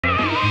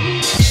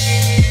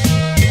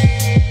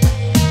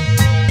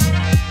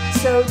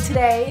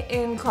Today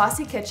in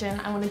Klossy Kitchen,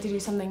 I wanted to do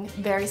something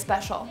very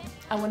special.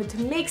 I wanted to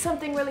make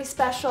something really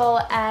special,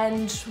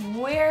 and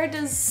where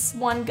does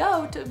one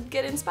go to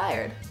get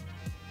inspired?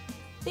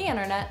 The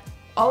internet.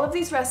 All of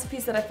these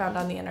recipes that I found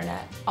on the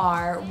internet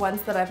are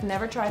ones that I've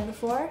never tried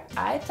before.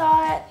 I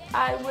thought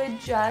I would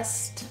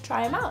just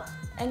try them out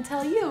and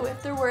tell you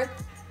if they're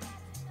worth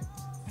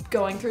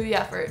going through the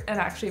effort and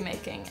actually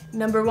making.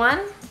 Number 1,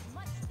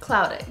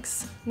 cloud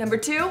eggs. Number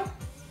 2,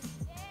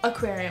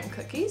 aquarium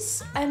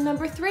cookies. And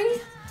number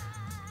 3,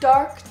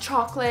 dark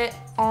chocolate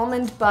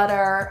almond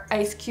butter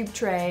ice cube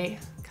tray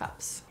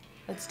cups.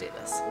 Let's do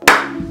this.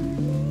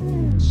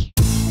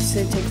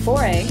 So take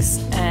 4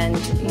 eggs, and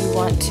you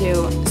want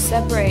to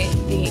separate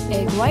the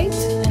egg white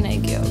and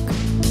egg yolk.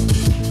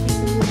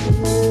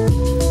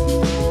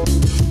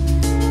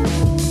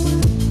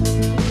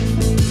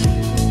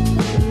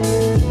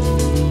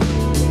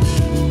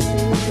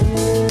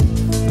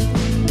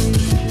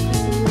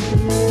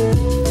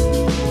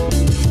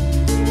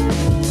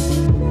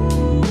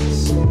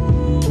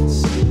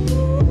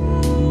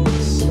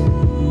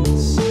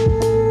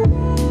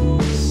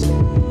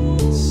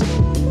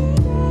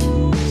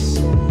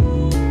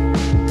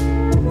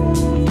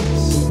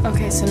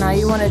 So now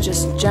you want to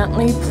just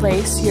gently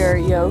place your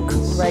yolk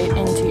right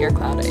into your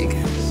cloud egg.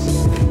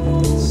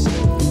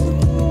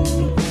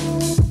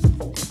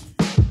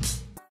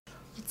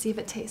 Let's see if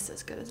it tastes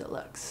as good as it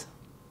looks.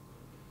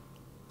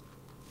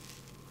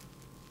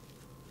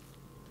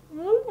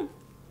 Mmm.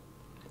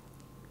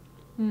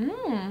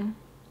 Mmm.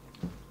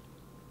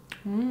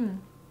 Mmm.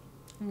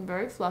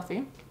 Very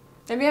fluffy.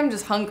 Maybe I'm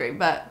just hungry,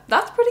 but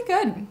that's pretty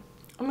good.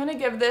 I'm gonna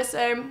give this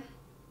a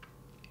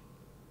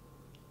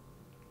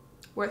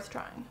worth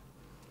trying.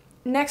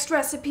 Next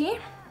recipe,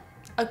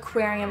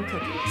 aquarium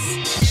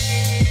cookies.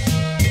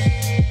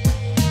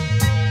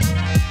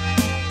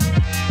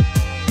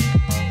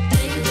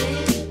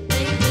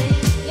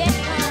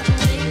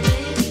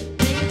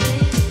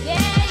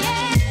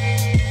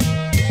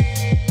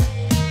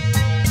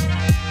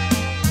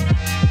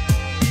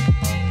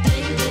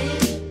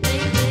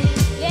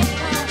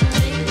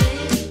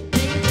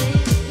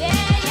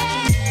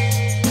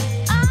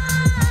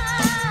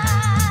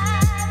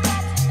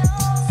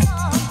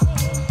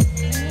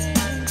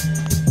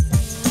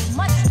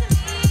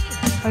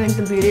 I think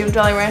the beauty of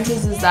Jolly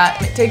Ranchers is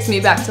that it takes me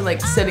back to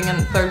like sitting in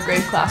a 3rd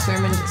grade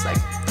classroom and just like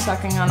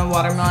sucking on a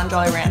watermelon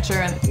Jolly Rancher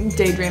and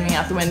daydreaming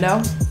out the window.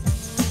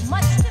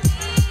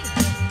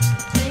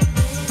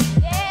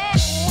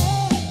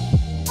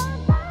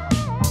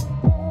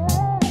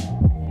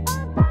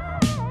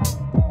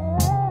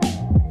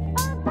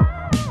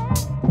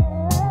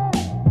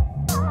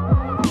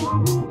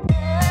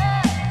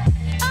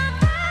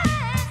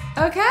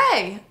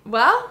 Okay,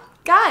 well,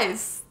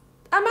 guys,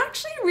 I'm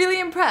actually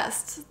really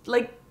impressed.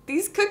 Like,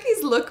 these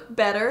cookies look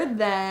better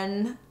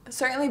than,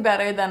 certainly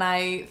better than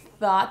I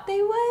thought they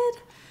would.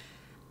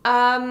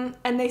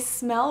 And they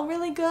smell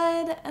really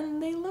good,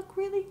 and they look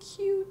really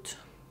cute.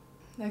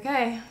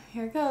 Okay,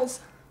 here it goes.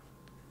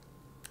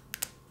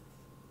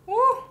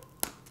 Woo!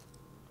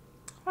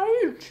 How do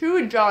you chew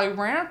a Jolly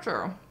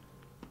Rancher?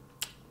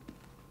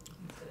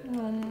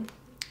 The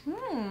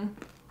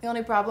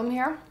only problem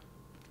here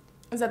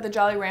is that the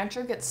Jolly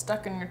Rancher gets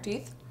stuck in your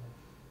teeth.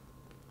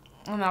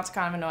 And that's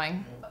kind of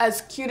annoying.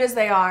 As cute as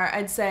they are,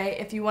 I'd say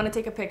if you want to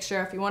take a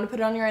picture, if you want to put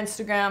it on your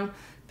Instagram,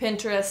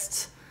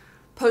 Pinterest,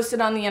 post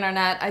it on the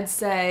internet, I'd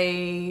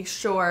say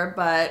sure,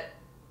 but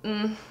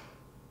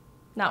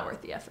not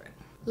worth the effort.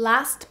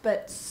 Last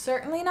but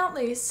certainly not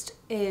least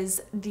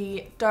is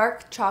the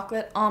dark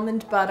chocolate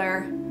almond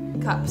butter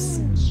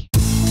cups.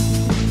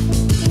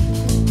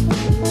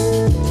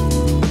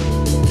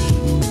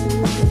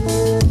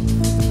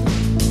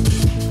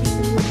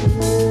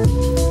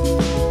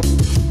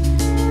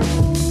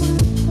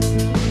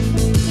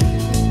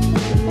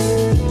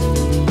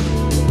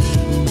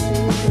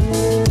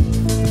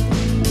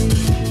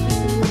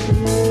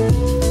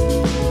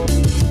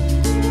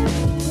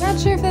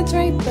 Sure if that's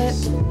right, but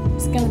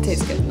it's gonna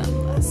taste good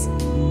nonetheless.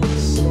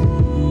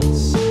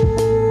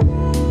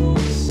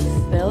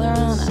 Fill her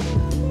on up.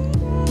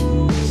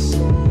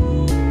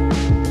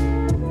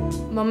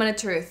 Moment of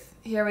truth.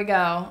 Here we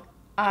go.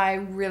 I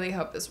really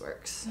hope this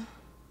works.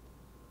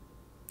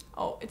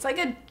 Oh, it's like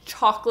a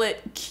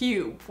chocolate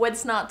cube.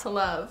 What's not to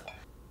love?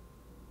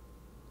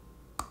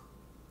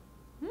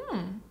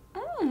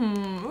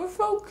 It's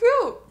so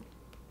cute.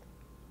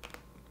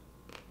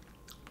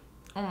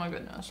 Oh my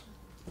goodness.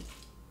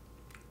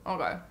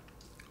 Okay,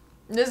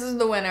 this is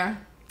the winner.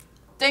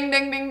 Ding,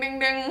 ding, ding, ding,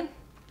 ding.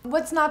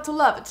 What's not to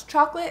love? It's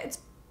chocolate, it's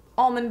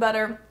almond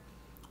butter,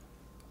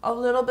 a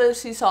little bit of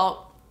sea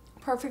salt,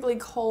 perfectly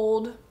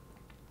cold.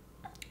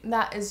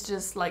 That is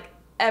just like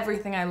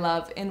everything I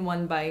love in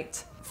one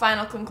bite.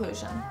 Final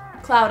conclusion,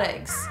 cloud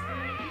eggs.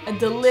 A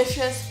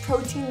delicious,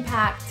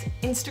 protein-packed,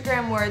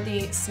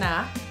 Instagram-worthy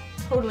snack,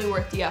 totally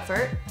worth the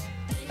effort.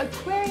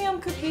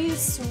 Aquarium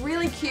cookies,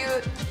 really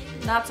cute,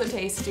 not so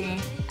tasty,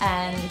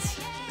 and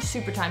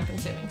super time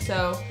consuming,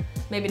 so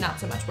maybe not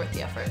so much worth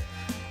the effort.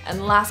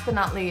 And last but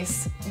not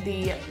least,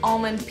 the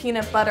almond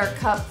peanut butter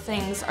cup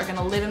things are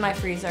gonna live in my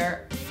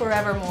freezer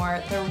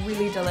forevermore. They're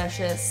really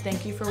delicious.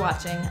 Thank you for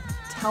watching.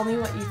 Tell me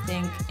what you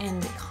think in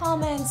the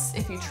comments.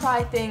 If you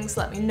try things,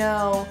 let me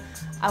know.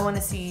 I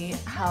wanna see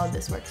how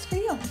this works for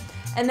you.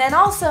 And then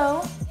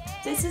also,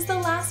 this is the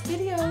last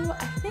video,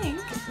 I think,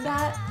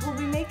 that we'll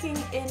be making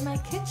in my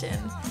kitchen.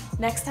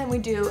 Next time we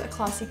do a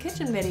Klossy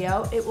kitchen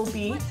video, it will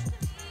be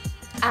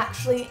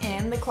actually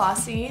in the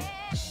Klossy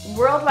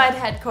worldwide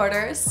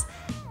headquarters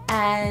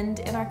and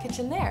in our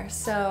kitchen there.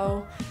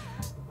 So,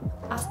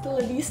 hasta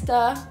la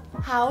vista,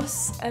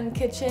 house and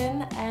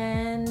kitchen,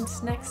 and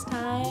next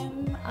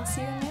time I'll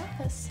see you in the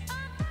office.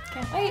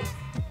 Can't wait.